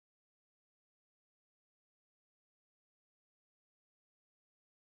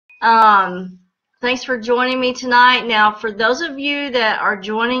Um, Thanks for joining me tonight. Now, for those of you that are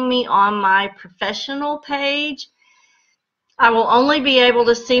joining me on my professional page, I will only be able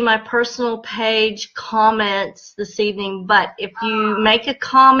to see my personal page comments this evening, but if you make a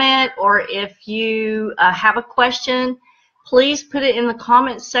comment or if you have a question, please put it in the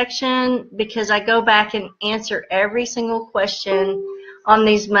comment section because I go back and answer every single question on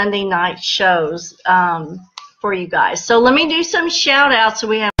these Monday night shows for you guys. So let me do some shout outs so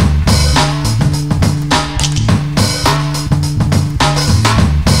we have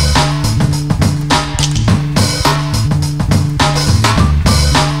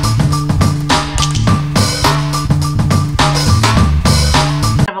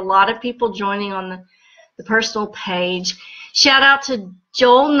a lot of people joining on the personal page. Shout out to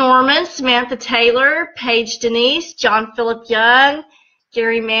Joel Norman, Samantha Taylor, Paige Denise, John Philip Young,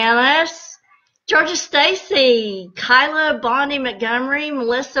 Gary Manis, Georgia Stacy, Kyla Bondi Montgomery,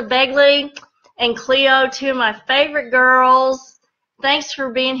 Melissa Begley, and Cleo, two of my favorite girls. Thanks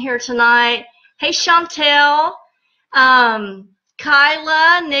for being here tonight. Hey, Chantel,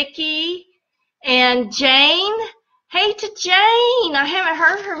 Kyla, Nikki, and Jane. Hey to Jane. I haven't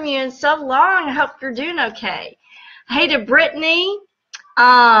heard from you in so long. I hope you're doing okay. Hey to Brittany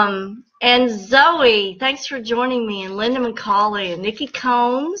and Zoe. Thanks for joining me. And Linda McCauley and Nikki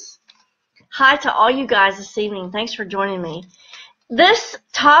Combs. Hi to all you guys this evening. Thanks for joining me. This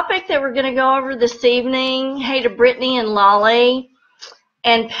topic that we're going to go over this evening, hey to Brittany and Lolly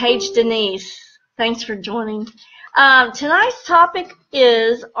and Paige Denise. Thanks for joining. Tonight's topic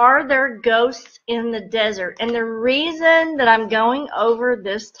is, are there ghosts in the desert? And the reason that I'm going over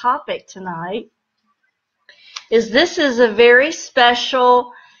this topic tonight is this is a very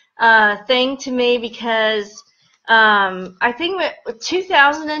special thing to me because I think in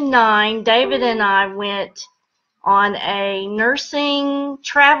 2009, David and I went on a nursing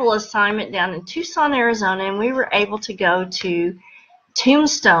travel assignment down in Tucson, Arizona, and we were able to go to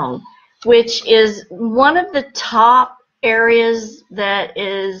Tombstone, which is one of the top areas that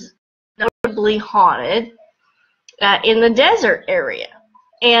is notably haunted in the desert area.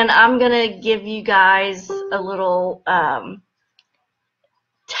 And I'm going to give you guys a little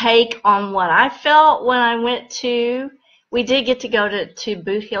take on what I felt when I went to. We did get to go to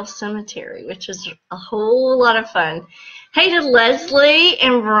Boot Hill Cemetery, which was a whole lot of fun. Hey to Leslie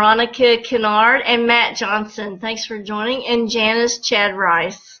and Veronica Kennard and Matt Johnson. Thanks for joining. And Janice Chad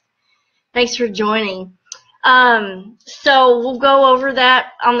Rice. Thanks for joining. So we'll go over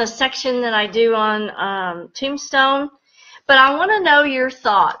that on the section that I do on Tombstone. But I want to know your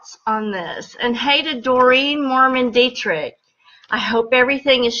thoughts on this. And hey to Doreen Mormon Dietrich. I hope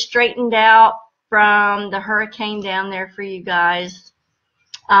everything is straightened out from the hurricane down there for you guys.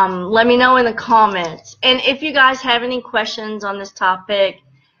 Let me know in the comments. And if you guys have any questions on this topic,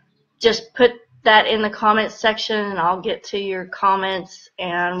 just put that in the comments section and I'll get to your comments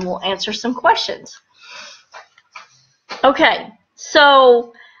and we'll answer some questions. Okay,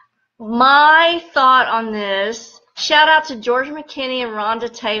 so my thought on this, shout out to George McKinney and Rhonda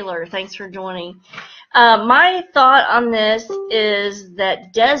Taylor. Thanks for joining. My thought on this is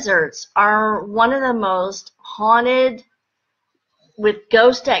that deserts are one of the most haunted with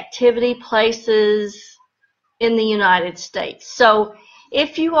ghost activity places in the United States. So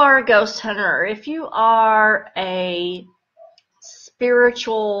if you are a ghost hunter, or if you are a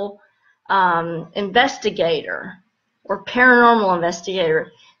spiritual investigator or paranormal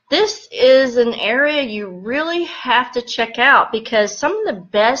investigator, this is an area you really have to check out because some of the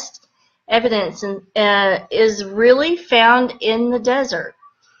best evidence is really found in the desert.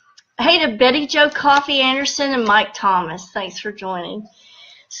 Hey to Betty Jo Coffee Anderson and Mike Thomas. Thanks for joining.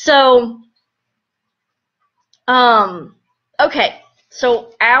 So, okay.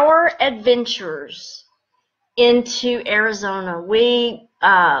 So our adventures into Arizona, we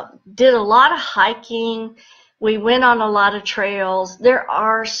did a lot of hiking. We went on a lot of trails. There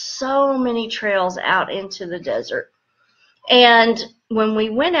are so many trails out into the desert. And when we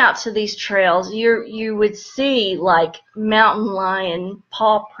went out to these trails, you would see like mountain lion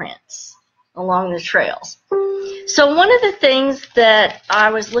paw prints along the trails. So one of the things that I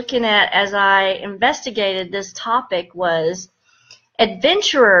was looking at as I investigated this topic was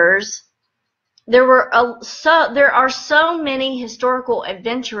adventurers. There are so many historical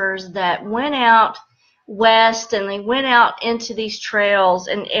adventurers that went out west and they went out into these trails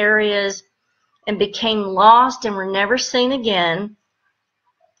and areas and became lost and were never seen again.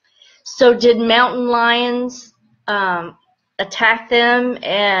 So did mountain lions attack them,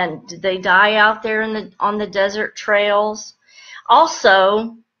 and did they die out there on the desert trails?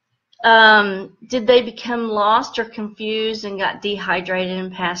 Also, Did they become lost or confused and got dehydrated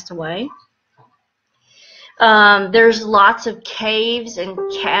and passed away? There's lots of caves and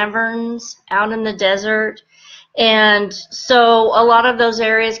caverns out in the desert. And so a lot of those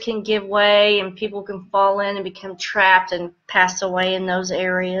areas can give way and people can fall in and become trapped and pass away in those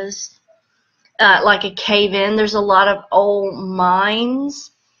areas. Like a cave-in, there's a lot of old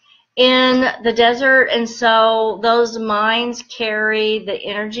mines in the desert, and so those mines carry the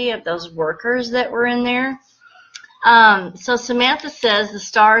energy of those workers that were in there. So Samantha says the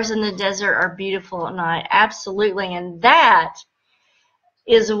stars in the desert are beautiful at night. Absolutely, and that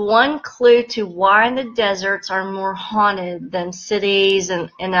is one clue to why the deserts are more haunted than cities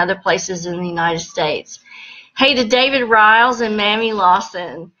and other places in the United States. Hey to David Riles and Mammy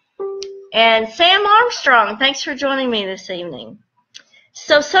Lawson. And Sam Armstrong, thanks for joining me this evening.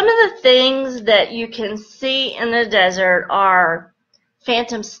 So some of the things that you can see in the desert are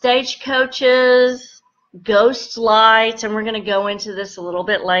phantom stagecoaches, ghost lights, and we're going to go into this a little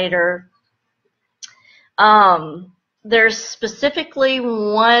bit later. There's specifically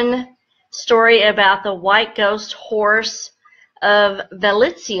one story about the white ghost horse of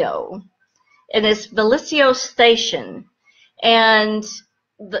Velisio, and it's Velisio Station. And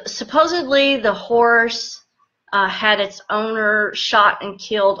supposedly the horse had its owner shot and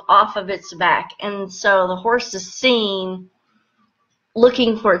killed off of its back, and so the horse is seen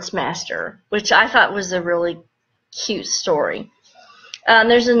looking for its master, which I thought was a really cute story.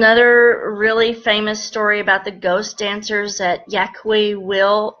 There's another really famous story about the ghost dancers at Yaqui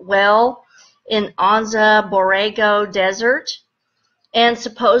Well in Anza Borrego Desert, and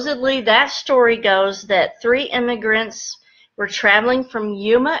supposedly that story goes that 3 immigrants were traveling from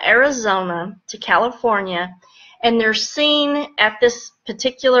Yuma, Arizona to California, and they're seen at this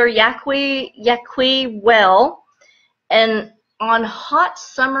particular Yaqui Well, and on hot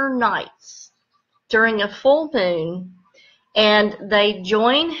summer nights during a full moon, and they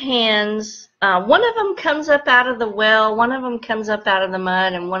join hands. One of them comes up out of the well, one of them comes up out of the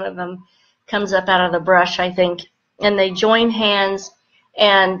mud, and one of them comes up out of the brush, I think, and they join hands,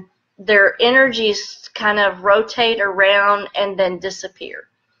 and their energies kind of rotate around and then disappear.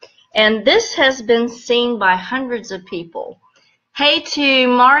 And this has been seen by hundreds of people. Hey to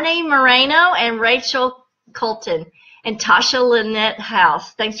Marnie Moreno and Rachel Colton and Tasha Lynette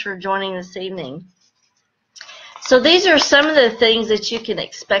House. Thanks for joining this evening. So these are some of the things that you can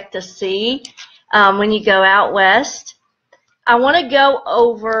expect to see when you go out west. I want to go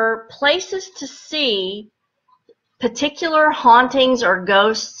over places to see particular hauntings or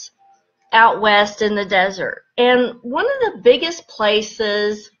ghosts out west in the desert. And one of the biggest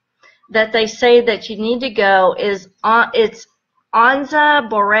places that they say that you need to go is it's Anza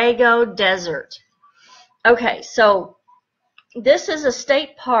Borrego Desert. Okay, so this is a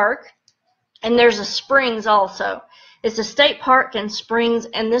state park, and there's a springs also. It's a state park and springs,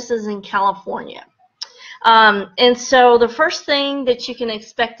 and this is in California. And so the first thing that you can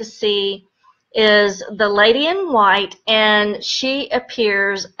expect to see is the lady in white, and she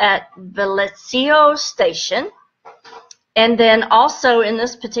appears at Velisio Station. And then also in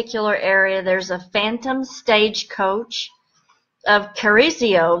this particular area, there's a phantom stagecoach of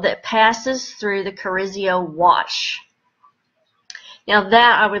Carrizio that passes through the Carrizio Wash. Now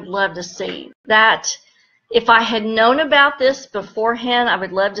that I would love to see. That, if I had known about this beforehand, I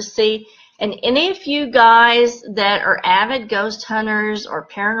would love to see. And any of you guys that are avid ghost hunters or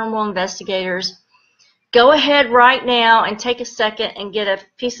paranormal investigators, go ahead right now and take a second and get a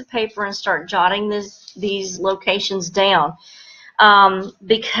piece of paper and start jotting these locations down,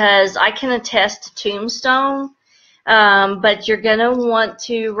 because I can attest to Tombstone, but you're going to want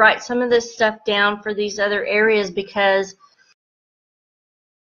to write some of this stuff down for these other areas, because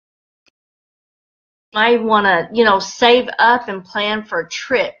I want to, you know, save up and plan for a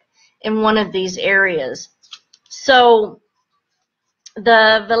trip in one of these areas. So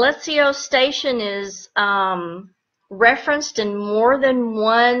the Velisio Station is referenced in more than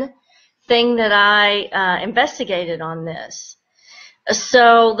one thing that I investigated on this.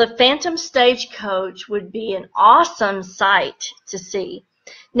 So the phantom stagecoach would be an awesome sight to see.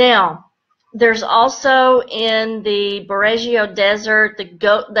 Now, there's also in the Borrego Desert,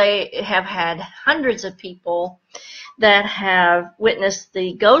 they have had hundreds of people that have witnessed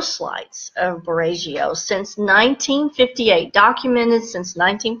the ghost lights of Borrego since 1958, documented since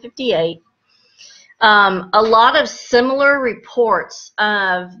 1958. A lot of similar reports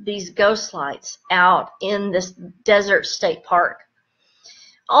of these ghost lights out in this desert state park.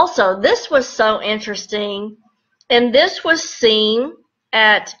 Also, this was so interesting, and this was seen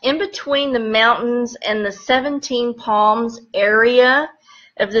in between the mountains and the 17 Palms area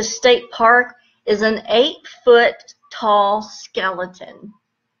of this state park is an 8-foot tall skeleton.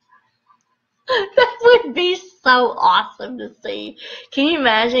 That would be so awesome to see. Can you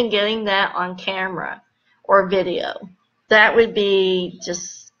imagine getting that on camera or video? That would be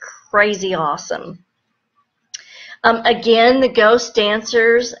just crazy awesome. Again, the ghost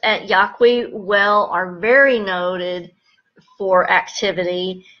dancers at Yaqui Well are very noted for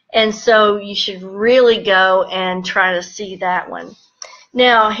activity, and so you should really go and try to see that one.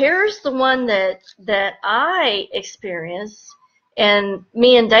 Now, here's the one that I experienced, and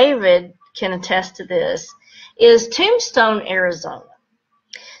me and David can attest to this, is Tombstone, Arizona.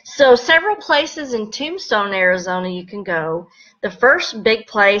 So several places in Tombstone, Arizona you can go. The first big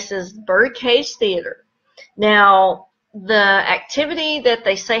place is Birdcage Theater. Now, the activity that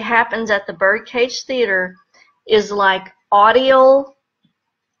they say happens at the Birdcage Theater is like audio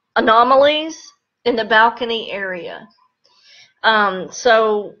anomalies in the balcony area.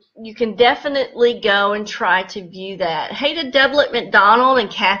 So you can definitely go and try to view that. Hey to Doublet McDonald and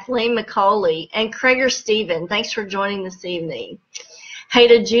Kathleen McCauley and Krager Stephen. Thanks for joining this evening. Hey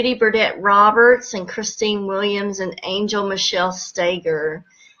to Judy Burdett Roberts and Christine Williams and Angel Michelle Stager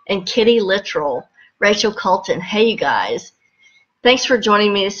and Kitty Littrell, Rachel Colton. Hey, you guys. Thanks for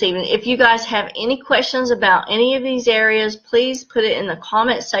joining me this evening. If you guys have any questions about any of these areas, please put it in the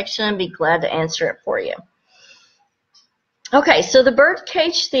comment section and be glad to answer it for you. Okay, so the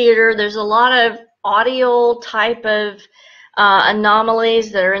Birdcage Theater, there's a lot of audio type of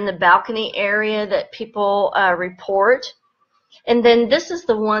anomalies that are in the balcony area that people report. And then this is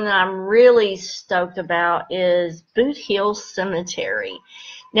the one that I'm really stoked about, is Boot Hill Cemetery.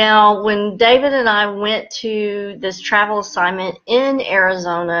 Now, when David and I went to this travel assignment in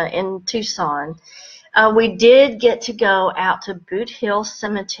Arizona, in Tucson, we did get to go out to Boot Hill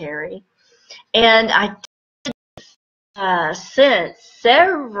Cemetery. And I sense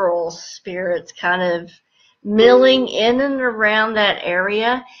several spirits kind of milling in and around that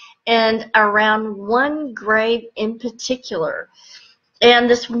area, and around one grave in particular. And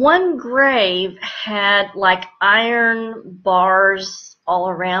this one grave had like iron bars all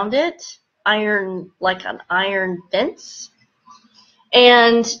around it, like an iron fence.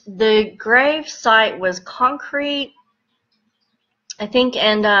 And the grave site was concrete, I think,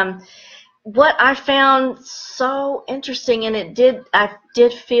 and what I found so interesting, and I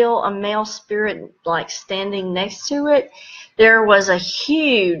did feel a male spirit like standing next to it. There was a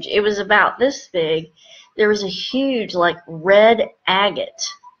huge, it was about this big, there was a huge like red agate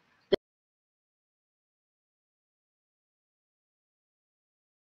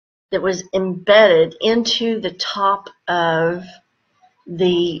that was embedded into the top of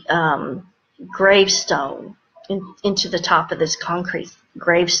the gravestone, into the top of this concrete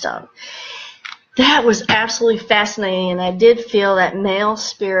gravestone. That was absolutely fascinating, and I did feel that male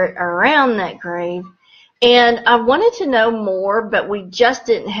spirit around that grave. And I wanted to know more, but we just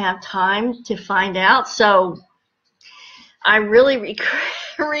didn't have time to find out. So I really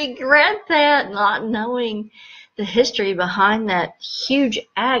regret that, not knowing the history behind that huge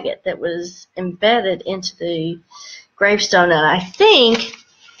agate that was embedded into the gravestone. And I think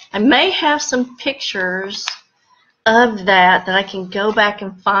I may have some pictures of that I can go back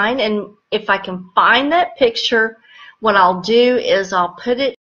and find. And if I can find that picture, what I'll do is I'll put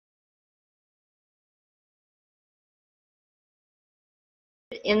it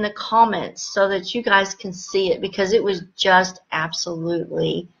in the comments so that you guys can see it, because it was just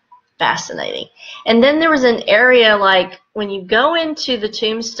absolutely fascinating. And then there was an area, like when you go into the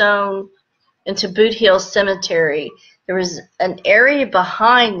Tombstone, into Boot Hill Cemetery, there was an area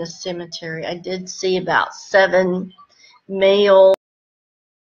behind the cemetery. I did see about 7 male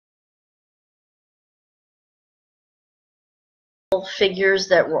figures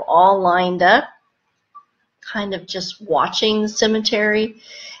that were all lined up, kind of just watching the cemetery,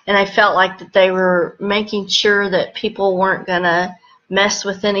 and I felt like that they were making sure that people weren't gonna mess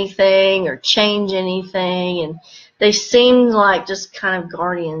with anything or change anything, and they seemed like just kind of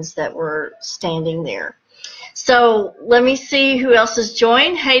guardians that were standing there. So let me see who else has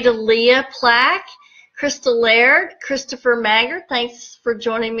joined. Hey to Leah Plack, Krista Laird, Christopher Maggard, thanks for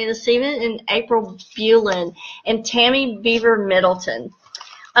joining me this evening, and April Bulin, and Tammy Beaver Middleton.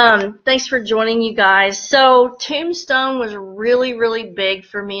 Thanks for joining, you guys. So Tombstone was really, really big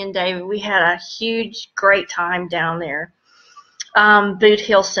for me and David. We had a huge, great time down there. Boot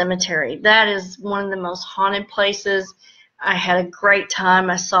Hill Cemetery. That is one of the most haunted places. I had a great time.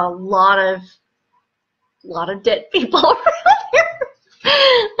 I saw a lot of dead people around here.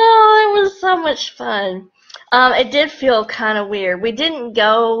 Oh, it was so much fun. It did feel kind of weird. We didn't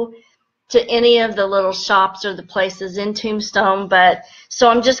go to any of the little shops or the places in Tombstone, but so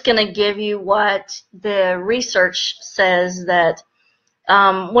I'm just going to give you what the research says, that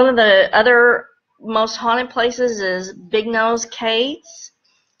one of the other most haunted places is Big Nose Kate's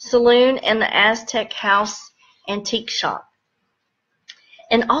Saloon and the Aztec House Antique Shop.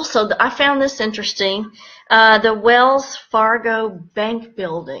 And also, I found this interesting, the Wells Fargo Bank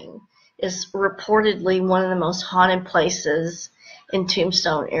Building is reportedly one of the most haunted places in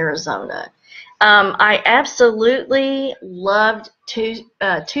Tombstone, Arizona. I absolutely loved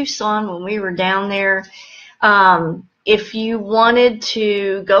Tucson when we were down there. If you wanted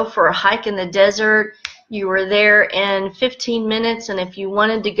to go for a hike in the desert, you were there in 15 minutes, and if you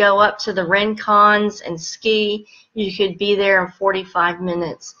wanted to go up to the Rincons and ski, you could be there in 45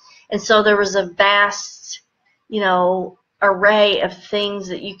 minutes. And so there was a vast, array of things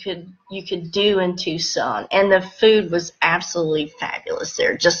that you could do in Tucson, and the food was absolutely fabulous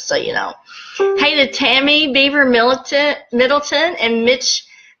there, just so you know. Hey to Tammy Beaver Middleton and Mitch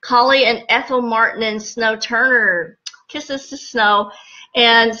Colley and Ethel Martin and Snow Turner. Kisses to Snow.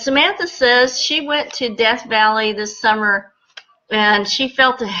 And Samantha says she went to Death Valley this summer and she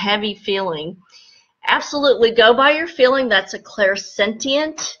felt a heavy feeling. Absolutely, go by your feeling. That's a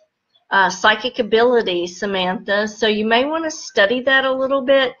clairsentient psychic ability, Samantha. So you may want to study that a little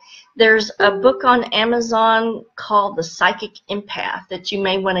bit. There's a book on Amazon called The Psychic Empath that you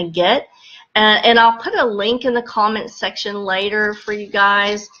may want to get. And I'll put a link in the comment section later for you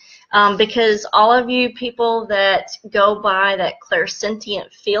guys, because all of you people that go by that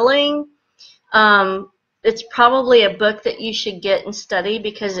clairsentient feeling, it's probably a book that you should get and study,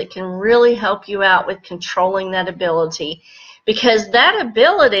 because it can really help you out with controlling that ability. Because that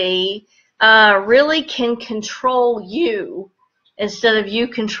ability really can control you instead of you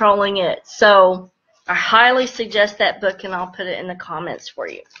controlling it. So I highly suggest that book, and I'll put it in the comments for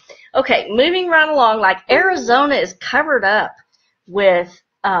you. Okay, moving right along, like Arizona is covered up with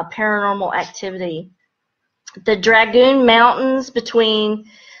paranormal activity. The Dragoon Mountains, between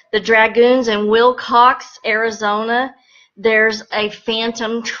the Dragoons and Wilcox, Arizona, there's a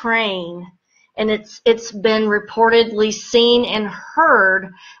phantom train, and it's been reportedly seen and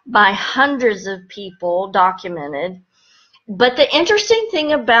heard by hundreds of people, documented. But the interesting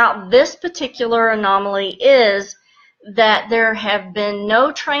thing about this particular anomaly is that there have been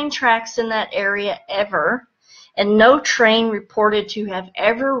no train tracks in that area ever, and no train reported to have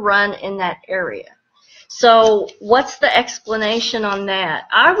ever run in that area. So what's the explanation on that?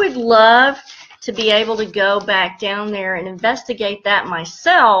 I would love to be able to go back down there and investigate that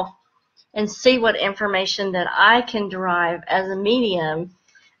myself and see what information that I can derive as a medium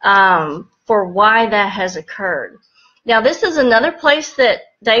for why that has occurred. Now, this is another place that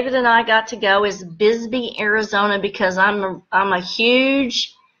David and I got to go, is Bisbee, Arizona, because I'm a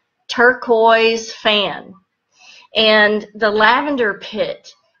huge turquoise fan. And the Lavender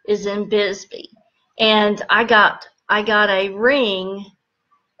Pit is in Bisbee. And I got a ring.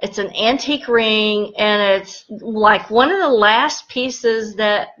 It's an antique ring, and it's like one of the last pieces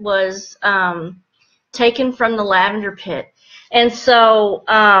that was taken from the Lavender Pit. And so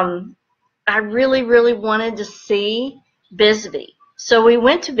I really, really wanted to see Bisbee. So we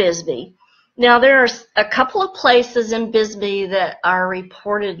went to Bisbee. Now, there are a couple of places in Bisbee that are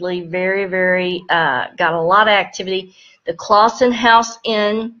reportedly very, very, got a lot of activity. The Clausen House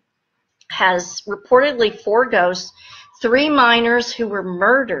Inn has reportedly 4 ghosts, 3 miners who were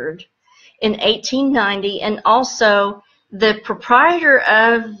murdered in 1890, and also the proprietor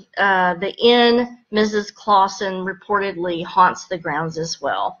of the inn, Mrs. Clausen, reportedly haunts the grounds as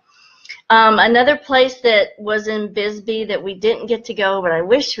well. Another place that was in Bisbee that we didn't get to go, but I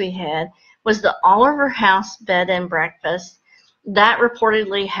wish we had, was the Oliver House Bed and Breakfast. That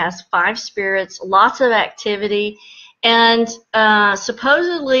reportedly has 5 spirits, lots of activity, and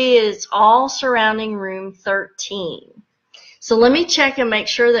supposedly it's all surrounding room 13. So let me check and make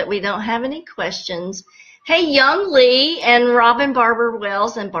sure that we don't have any questions. Hey, Young Lee and Robin Barber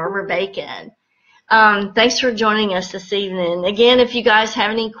Wells and Barbara Bacon. Thanks for joining us this evening. Again, if you guys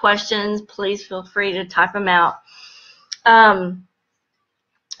have any questions, please feel free to type them out.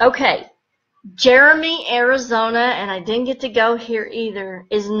 Okay, Jeremy, Arizona, and I didn't get to go here either,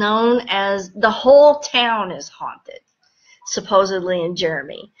 is known as, the whole town is haunted, supposedly, in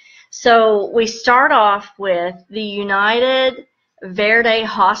Jeremy. So we start off with the United Verde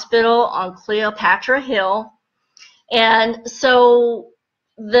Hospital on Cleopatra Hill. And so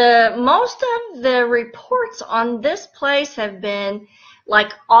most of the reports on this place have been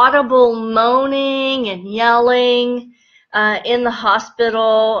like audible moaning and yelling in the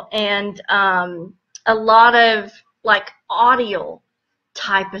hospital, and a lot of like audio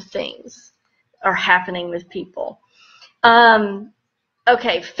type of things are happening with people.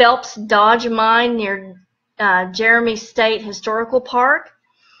 Okay, Phelps Dodge Mine near Jeremy State Historical Park.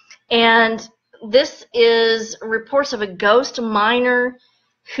 And this is reports of a ghost miner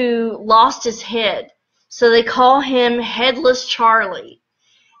who lost his head. So they call him Headless Charlie.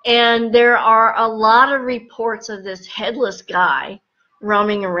 And there are a lot of reports of this headless guy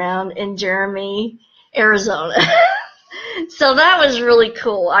roaming around in Jeremy, Arizona. So that was really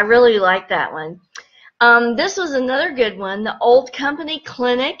cool. I really liked that one. This was another good one. The Old Company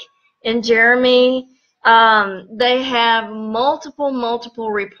Clinic in Jeremy. They have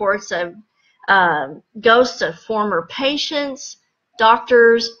multiple reports of ghosts of former patients,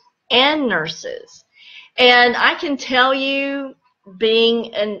 doctors, and nurses. And I can tell you,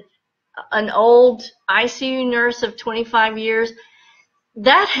 being an old ICU nurse of 25 years,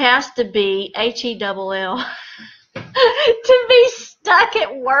 that has to be HELL to be stuck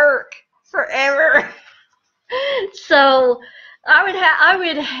at work forever. So I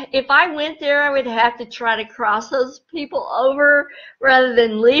would, if I went there, I would have to try to cross those people over rather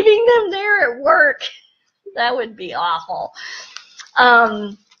than leaving them there at work. That would be awful.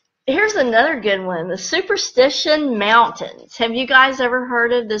 Here's another good one, the Superstition Mountains. Have you guys ever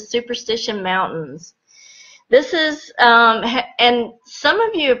heard of the Superstition Mountains? This is, and some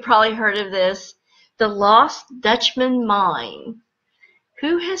of you have probably heard of this, the Lost Dutchman Mine.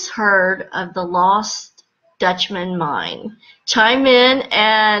 Who has heard of the Lost Dutchman Mine? Chime in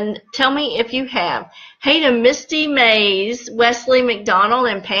and tell me if you have. Hey to Misty Mays, Wesley McDonald,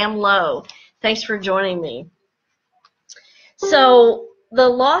 and Pam Lowe. Thanks for joining me. So the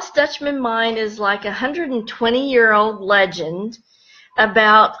Lost Dutchman Mine is like a 120-year-old legend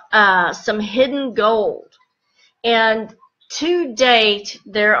about some hidden gold. And to date,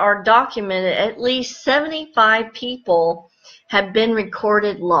 there are documented at least 75 people have been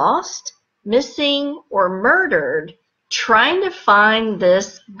recorded lost, missing, or murdered trying to find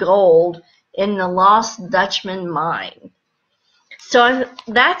this gold in the Lost Dutchman Mine. So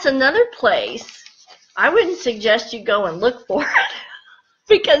that's another place. I wouldn't suggest you go and look for it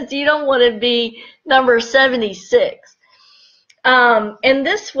because you don't want to be number 76. And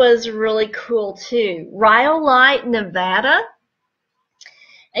this was really cool too. Rhyolite, Nevada.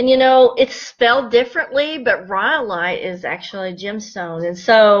 And you know, it's spelled differently, but rhyolite is actually a gemstone. And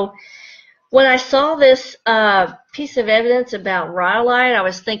so when I saw this piece of evidence about rhyolite, I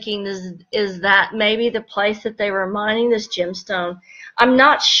was thinking, is that maybe the place that they were mining this gemstone? I'm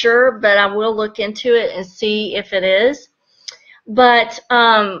not sure, but I will look into it and see if it is. But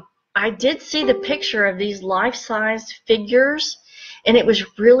I did see the picture of these life-size figures, and it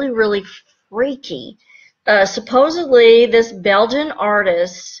was really freaky. Supposedly, this Belgian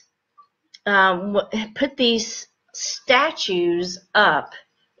artist put these statues up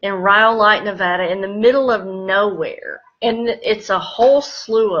in Rhyolite, Nevada, in the middle of nowhere, and it's a whole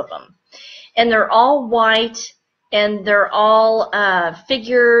slew of them, and they're all white, and they're all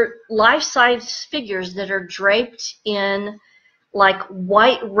life-size figures that are draped in like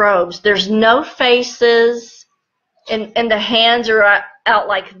white robes. There's no faces, and the hands are out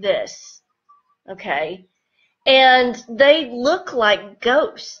like this, okay? And they look like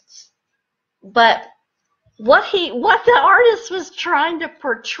ghosts. But what the artist was trying to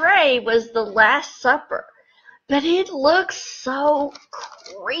portray was the Last Supper. But it looks so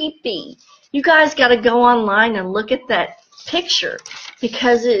creepy. You guys got to go online and look at that picture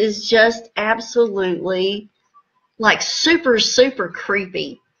because it is just absolutely like super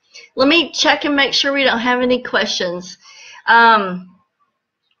creepy. Let me check and make sure we don't have any questions.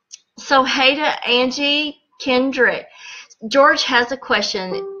 So hey to Angie Kendrick. George has a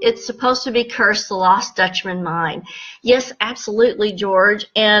question. It's supposed to be cursed, the Lost Dutchman Mine. Yes, absolutely, George.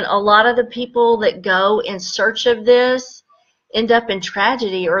 And a lot of the people that go in search of this end up in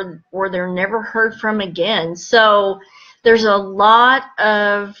tragedy, or they're never heard from again. So there's a lot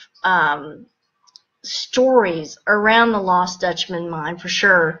of stories around the Lost Dutchman Mine for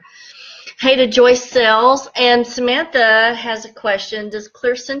sure. Hey to Joyce Sells. And Samantha has a question. Does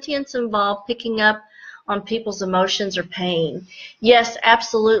clairsentience involve picking up on people's emotions or pain? Yes,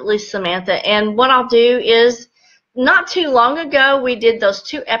 absolutely, Samantha. And what I'll do is, not too long ago, we did those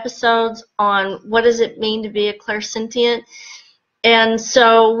 2 episodes on what does it mean to be a clairsentient. And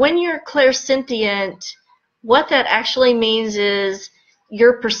so when you're clairsentient, what that actually means is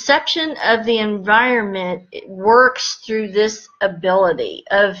your perception of the environment works through this ability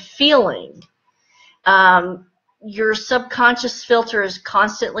of feeling. Your subconscious filter is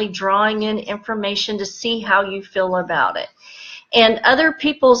constantly drawing in information to see how you feel about it. And other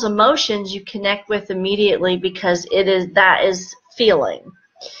people's emotions you connect with immediately because that is feeling.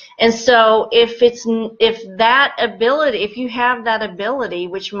 And so if you have that ability,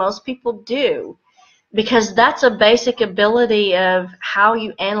 which most people do, because that's a basic ability of how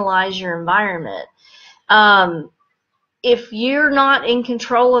you analyze your environment. If you're not in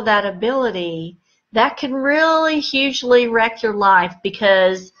control of that ability, that can really hugely wreck your life,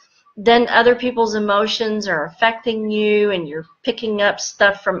 because then other people's emotions are affecting you and you're picking up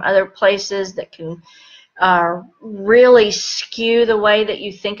stuff from other places that can really skew the way that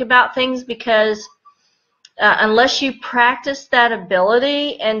you think about things, because unless you practice that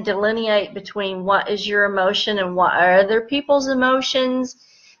ability and delineate between what is your emotion and what are other people's emotions,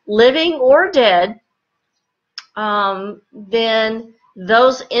 living or dead, then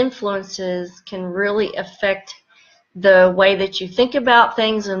those influences can really affect the way that you think about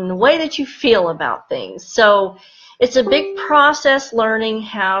things and the way that you feel about things. So it's a big process learning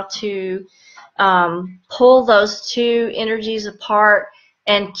how to pull those two energies apart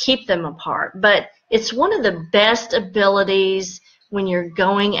and keep them apart. But it's one of the best abilities when you're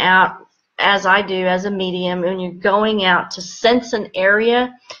going out, as I do as a medium, when you're going out to sense an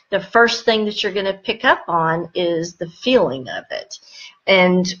area, the first thing that you're going to pick up on is the feeling of it.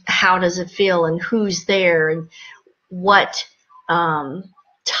 And how does it feel, and who's there, and what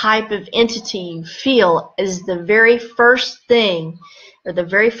type of entity you feel is the very first thing, or the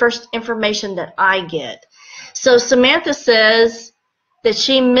very first information that I get. So Samantha says that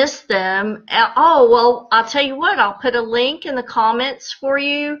she missed them. Oh, well, I'll tell you what, I'll put a link in the comments for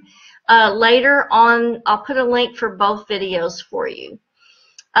you later on. I'll put a link for both videos for you.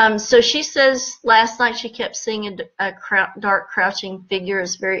 So she says last night she kept seeing a dark crouching figure.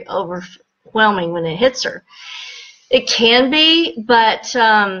 Is very overwhelming when it hits her. It can be, but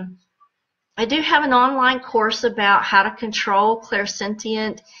I do have an online course about how to control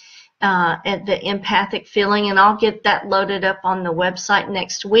clairsentient and the empathic feeling, and I'll get that loaded up on the website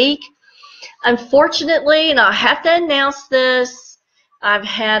next week. Unfortunately, and I have to announce this, I've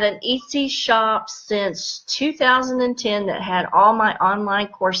had an Etsy shop since 2010 that had all my online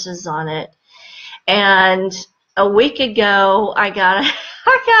courses on it, and a week ago I got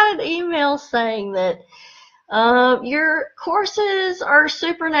an email saying that your courses are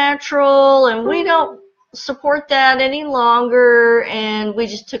supernatural and we don't support that any longer, and we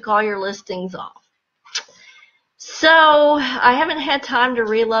just took all your listings off. So I haven't had time to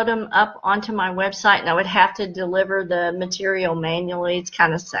reload them up onto my website, and I would have to deliver the material manually. It's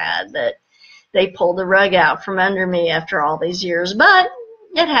kind of sad that they pulled the rug out from under me after all these years, but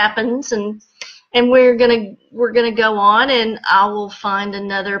it happens, and we're gonna go on, and I will find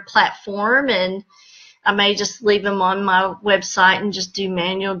another platform, and I may just leave them on my website and just do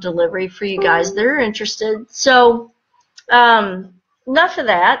manual delivery for you guys that are interested. So enough of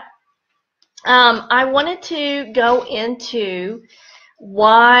that. I wanted to go into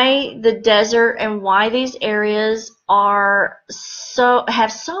why the desert and why these areas have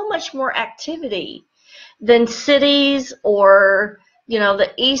so much more activity than cities, or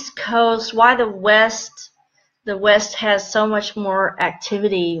the East Coast. Why the West has so much more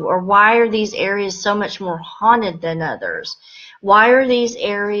activity, or why are these areas so much more haunted than others? Why are these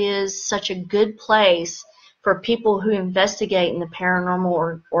areas such a good place for people who investigate in the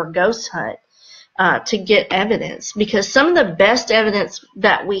paranormal or ghost hunt to get evidence? Because some of the best evidence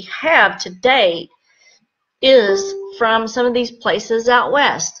that we have to date is from some of these places out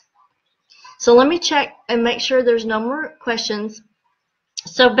west. So let me check and make sure there's no more questions.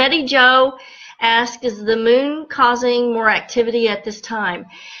 So Betty Jo asked, is the moon causing more activity at this time?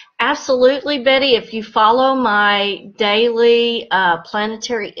 Absolutely, Betty. If you follow my daily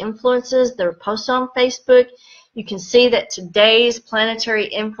planetary influences that are posted on Facebook, you can see that today's planetary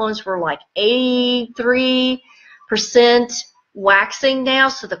influence, we're like 83% waxing now.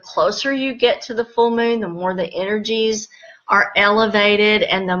 So the closer you get to the full moon, the more the energies are elevated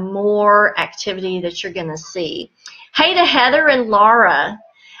and the more activity that you're going to see. Hey to Heather and Laura.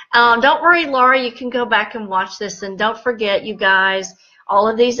 Don't worry, Laura, you can go back and watch this. And don't forget, you guys, all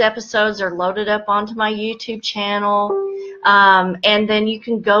of these episodes are loaded up onto my YouTube channel. And then you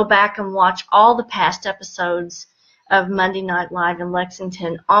can go back and watch all the past episodes of Monday Night Live in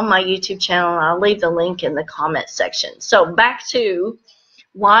Lexington on my YouTube channel. And I'll leave the link in the comment section. So back to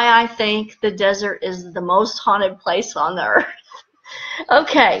why I think the desert is the most haunted place on the earth.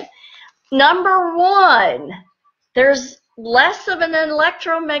 Okay, number one, there's less of an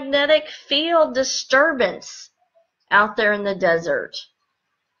electromagnetic field disturbance out there in the desert.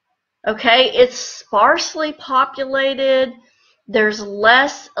 Okay, it's sparsely populated. There's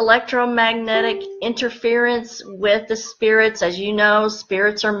less electromagnetic interference with the spirits. As you know,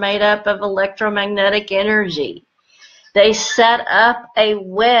 spirits are made up of electromagnetic energy. They set up a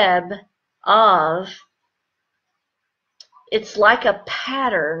web of, it's like a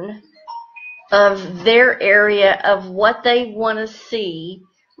pattern of their area of what they want to see,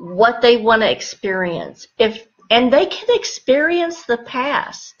 what they want to experience. And they can experience the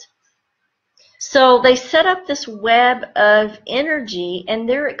past. So they set up this web of energy, and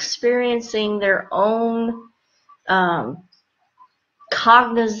they're experiencing their own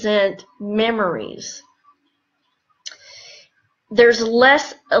cognizant memories. There's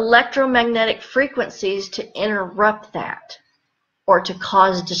less electromagnetic frequencies to interrupt that or to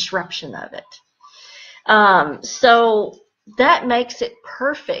cause disruption of it. So that makes it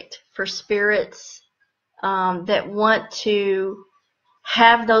perfect for spirits that want to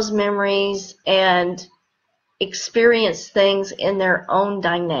have those memories and experience things in their own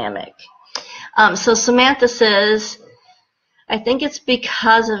dynamic. So Samantha says, I think it's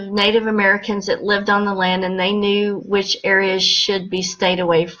because of Native Americans that lived on the land and they knew which areas should be stayed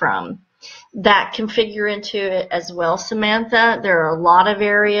away from. That can figure into it as well, Samantha. There are a lot of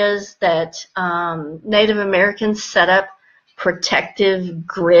areas that Native Americans set up protective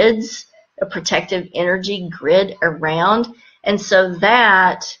grids, a protective energy grid around, and so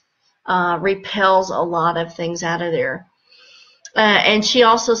that repels a lot of things out of there. And she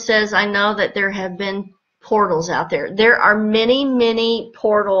also says, I know that there have been portals out there. There are many, many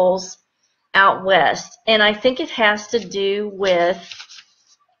portals out west, and I think it has to do with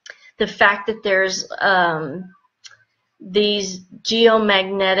the fact that there's these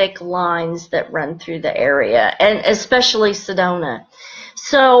geomagnetic lines that run through the area, and especially Sedona.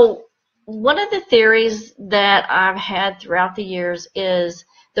 So one of the theories that I've had throughout the years is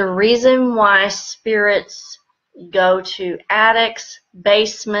the reason why spirits go to attics,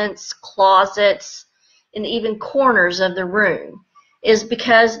 basements, closets, and even corners of the room is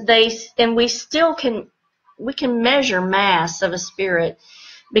because we can measure mass of a spirit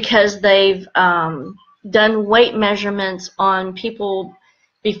because they've done weight measurements on people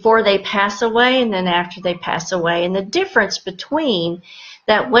before they pass away and then after they pass away. And the difference between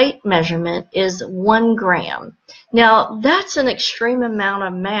that weight measurement is 1 gram. Now, that's an extreme amount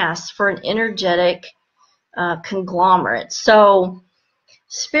of mass for an energetic conglomerate. So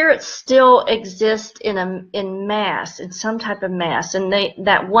spirits still exist in mass, in some type of mass, and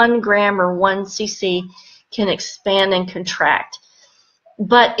that 1 gram or 1 cc can expand and contract.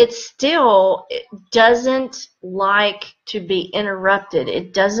 But it doesn't like to be interrupted.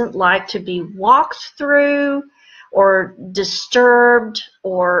 It doesn't like to be walked through or disturbed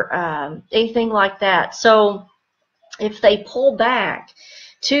or anything like that. So if they pull back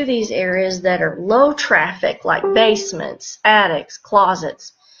to these areas that are low traffic, like basements, attics,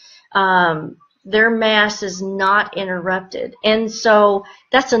 closets, their mass is not interrupted. And so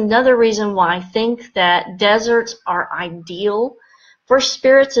that's another reason why I think that deserts are ideal for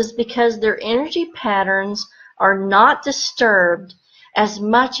spirits, is because their energy patterns are not disturbed as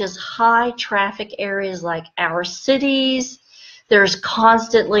much as high traffic areas like our cities. There's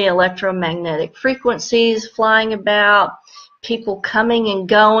constantly electromagnetic frequencies flying about, people coming and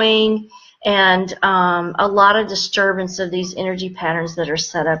going, and a lot of disturbance of these energy patterns that are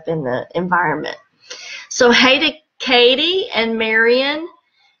set up in the environment. So hey to Katie and Marion.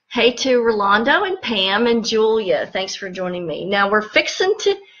 Hey to Rolando and Pam and Julia. Thanks for joining me. Now we're fixing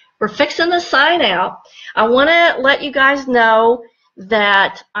to sign out. I want to let you guys know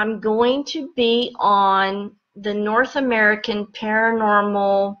that I'm going to be on the North American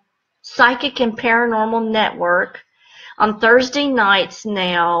Paranormal Psychic and Paranormal Network on Thursday nights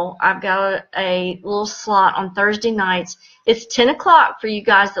now. I've got a little slot on Thursday nights. It's 10 o'clock for you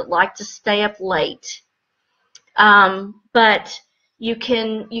guys that like to stay up late. But you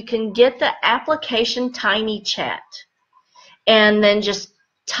can get the application Tiny Chat and then just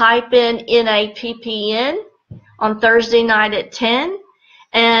type in NAPPN on Thursday night at 10,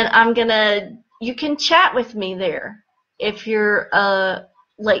 and you can chat with me there if you're a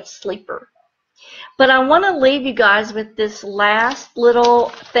late sleeper. But I want to leave you guys with this last little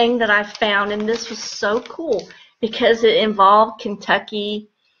thing that I found, and this was so cool because it involved Kentucky,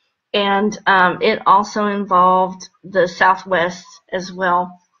 and it also involved the Southwest as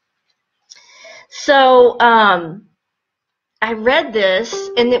well. So I read this,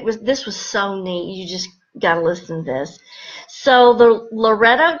 and this was so neat. You just got to listen to this. So the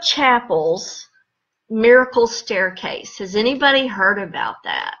Loretto Chapel's Miracle Staircase. Has anybody heard about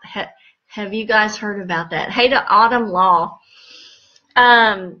that? Have you guys heard about that? Hey to Autumn Law.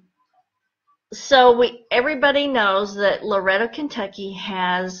 So everybody knows that Loretto, Kentucky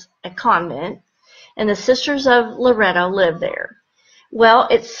has a convent, and the Sisters of Loretto live there. Well,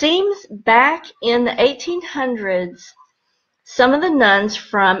 it seems back in the 1800s, some of the nuns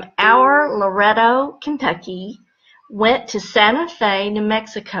from our Loretto, Kentucky, went to Santa Fe, New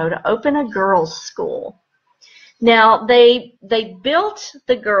Mexico to open a girls' school. Now, they built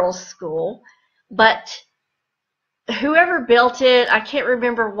the girls' school, but whoever built it, I can't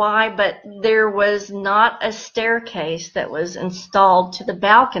remember why, but there was not a staircase that was installed to the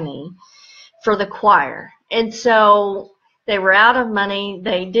balcony for the choir. And so they were out of money.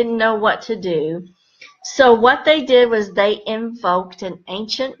 They didn't know what to do. So what they did was they invoked an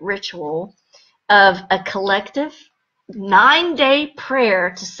ancient ritual of a collective 9-day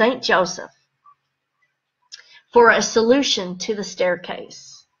prayer to St. Joseph for a solution to the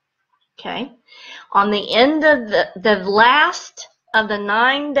staircase. Okay? On the end of the last of the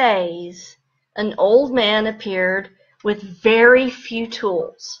 9 days, an old man appeared with very few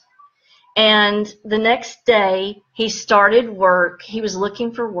tools. And the next day, he started work. He was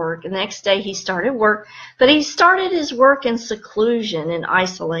looking for work. The next day, he started work. But he started his work in seclusion and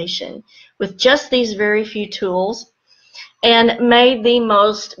isolation with just these very few tools and made the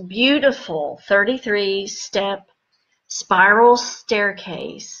most beautiful 33-step spiral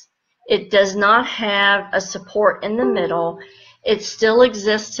staircase. It does not have a support in the middle. It still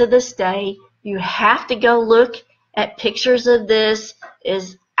exists to this day. You have to go look at pictures of this. It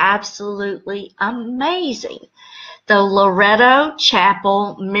is absolutely amazing. The Loretto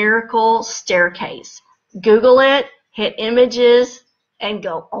Chapel Miracle Staircase. Google it, hit images, and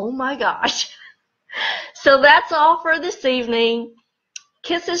go, oh my gosh. So that's all for this evening.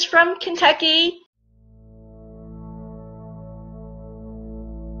 Kisses from Kentucky.